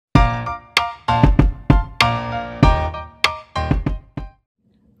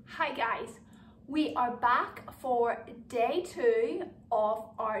Hi guys, we are back for day 2 of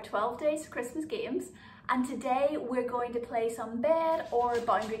our 12 days of Christmas games, and today we're going to play some bed or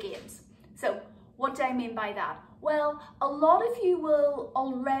boundary games. So what do I mean by that? Well, a lot of you will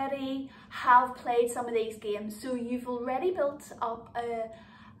already have played some of these games, so you've already built up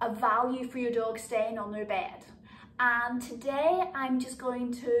a value for your dog staying on their bed. And today I'm just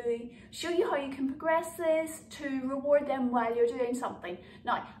going to show you how you can progress this to reward them while you're doing something.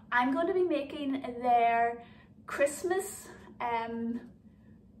 Now, I'm going to be making their Christmas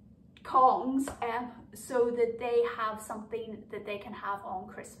Kongs so that they have something that they can have on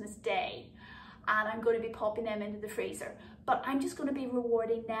Christmas Day. And I'm going to be popping them into the freezer. But I'm just going to be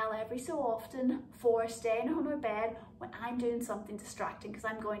rewarding Nell every so often for staying on her bed when I'm doing something distracting, because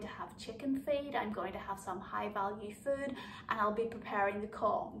I'm going to have chicken feed, I'm going to have some high value food, and I'll be preparing the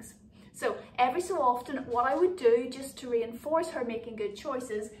Kongs. So every so often what I would do, just to reinforce her making good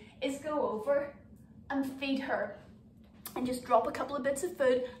choices, is go over and feed her and just drop a couple of bits of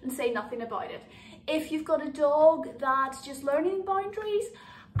food and say nothing about it. If you've got a dog that's just learning boundaries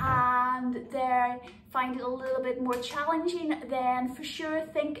and they find it a little bit more challenging, then for sure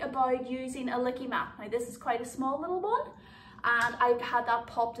think about using a licky mat. Now this is quite a small little one, and I've had that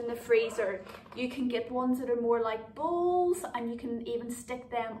popped in the freezer. You can get ones that are more like bowls, and you can even stick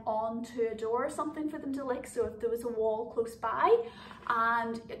them onto a door or something for them to lick, so if there was a wall close by.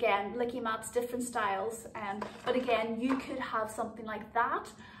 And again, licky mats, different styles, but again, you could have something like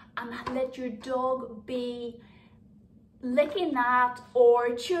that and let your dog be licking that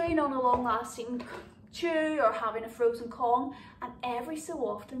or chewing on a long-lasting chew or having a frozen Kong, and every so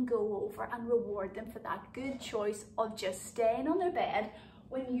often go over and reward them for that good choice of just staying on their bed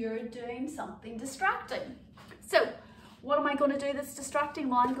when you're doing something distracting. So what am I going to do that's distracting?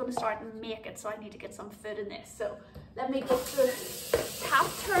 Well, I'm going to start and make it, so I need to get some food in this. So let me get the tap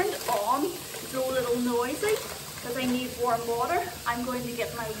turned on. It's a little noisy because I need warm water. I'm going to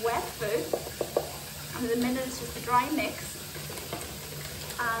get my wet food. And at the minute it's just a dry mix,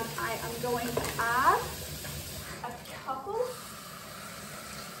 and I am going to add a couple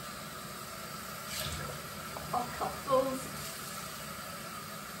of cupfuls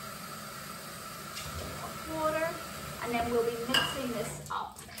of water, and then we'll be mixing this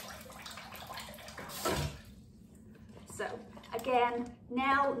up. So again,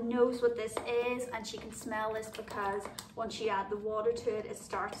 Nell knows what this is, and she can smell this because once you add the water to it, it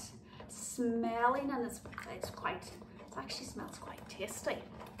starts smelling, and it actually smells quite tasty.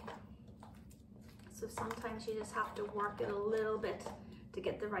 So sometimes you just have to work it a little bit to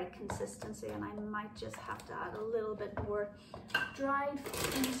get the right consistency, and I might just have to add a little bit more dried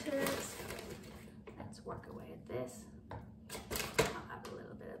into it. Let's work away at this. I'll add a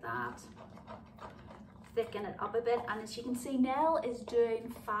little bit of that, thicken it up a bit, and as you can see, Nell is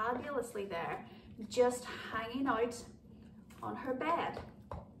doing fabulously there, just hanging out on her bed.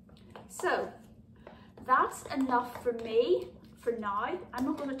 So that's enough for me for now. I'm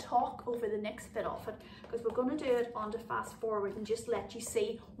not going to talk over the next bit of it because we're going to do it on to fast forward and just let you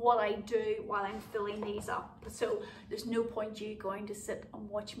see what I do while I'm filling these up. So there's no point you going to sit and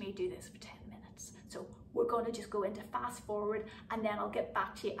watch me do this for 10 minutes. So we're going to just go into fast forward, and then I'll get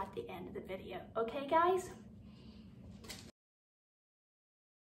back to you at the end of the video. Okay guys?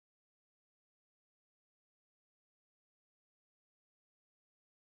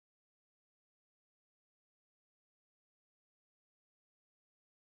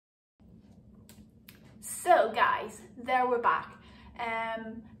 So guys, there we're back.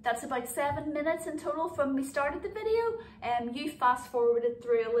 That's about 7 minutes in total from we started the video. You fast forwarded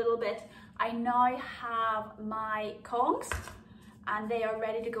through a little bit. I now have my Kongs, and they are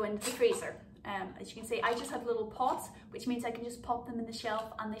ready to go into the freezer. As you can see, I just have little pots, which means I can just pop them in the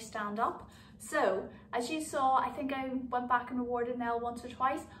shelf and they stand up. So as you saw, I think I went back and rewarded Nell once or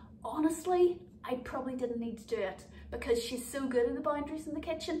twice. Honestly, I probably didn't need to do it because she's so good at the boundaries in the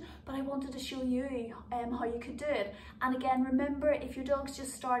kitchen, but I wanted to show you how you could do it. And again, remember, if your dog's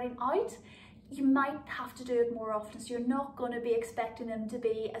just starting out, you might have to do it more often. So you're not going to be expecting them to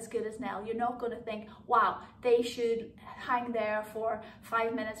be as good as Nell. You're not going to think, wow, they should hang there for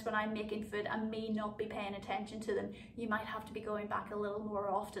 5 minutes when I'm making food and me not be paying attention to them. You might have to be going back a little more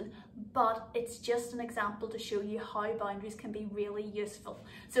often, but it's just an example to show you how boundaries can be really useful.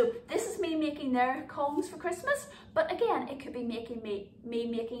 So this is me making their Kongs for Christmas, but again, it could be me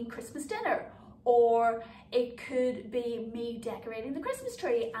making Christmas dinner, or it could be me decorating the Christmas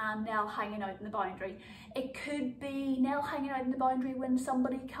tree and Nell hanging out in the boundary. It could be Nell hanging out in the boundary when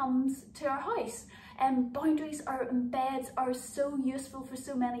somebody comes to our house. Boundaries and beds are so useful for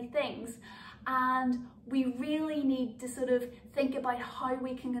so many things. and we really need to sort of think about how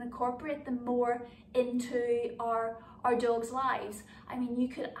we can incorporate them more into our dogs' lives. I mean, you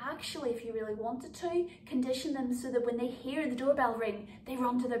could actually, if you really wanted to, condition them so that when they hear the doorbell ring, they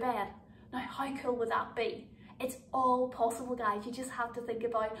run to their bed. Now, how cool would that be? It's all possible, guys. You just have to think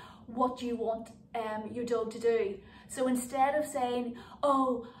about what you want your dog to do. So instead of saying,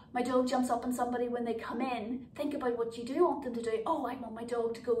 oh, my dog jumps up on somebody when they come in, think about what you do want them to do. Oh, I want my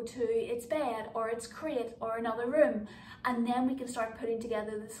dog to go to its bed or its crate or another room. And then we can start putting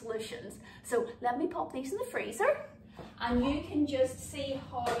together the solutions. So let me pop these in the freezer and you can just see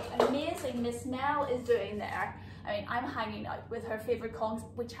how amazing Miss Mel is doing there. I mean, I'm hanging out with her favourite Kongs,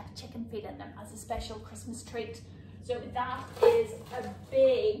 which have chicken feet in them as a special Christmas treat. So that is a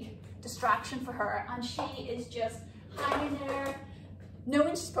big distraction for her, and she is just hanging there,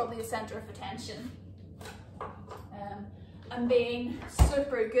 knowing she's probably the centre of attention, and being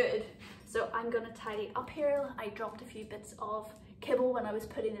super good. So I'm going to tidy up here. I dropped a few bits of kibble when I was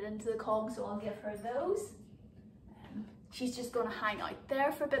putting it into the Kong, so I'll give her those. She's just going to hang out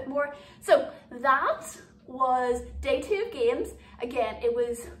there for a bit more. So that was day 2 of games. Again, it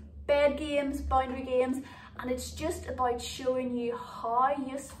was bed games, boundary games, and it's just about showing you how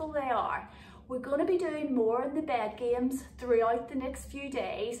useful they are. We're going to be doing more in the bed games throughout the next few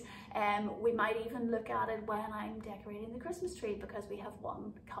days. We might even look at it when I'm decorating the Christmas tree, because we have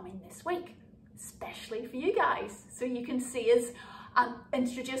one coming this week, especially for you guys, so you can see us and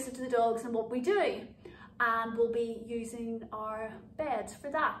introduce it to the dogs and what we do. And we'll be using our beds for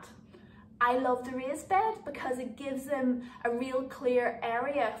that. I love the raised bed because it gives them a real clear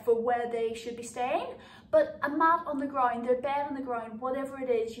area for where they should be staying. But a mat on the ground, their bed on the ground, whatever it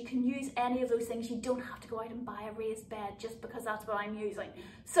is, you can use any of those things. You don't have to go out and buy a raised bed just because that's what I'm using.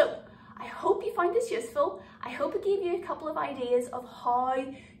 So I hope you find this useful. I hope it gave you a couple of ideas of how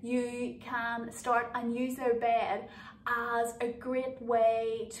you can start and use their bed as a great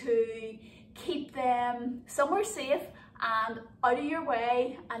way to keep them somewhere safe and out of your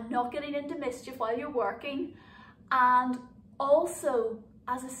way and not getting into mischief while you're working. And also,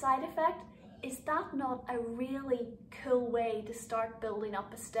 as a side effect, is that not a really cool way to start building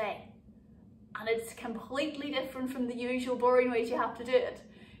up a stay? And it's completely different from the usual boring ways you have to do it.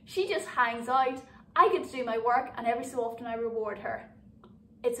 She just hangs out, I get to do my work, and every so often I reward her.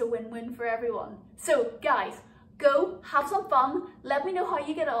 It's a win-win for everyone. So guys, go have some fun, let me know how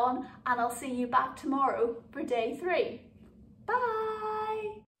you get on, and I'll see you back tomorrow for day 3. Bye!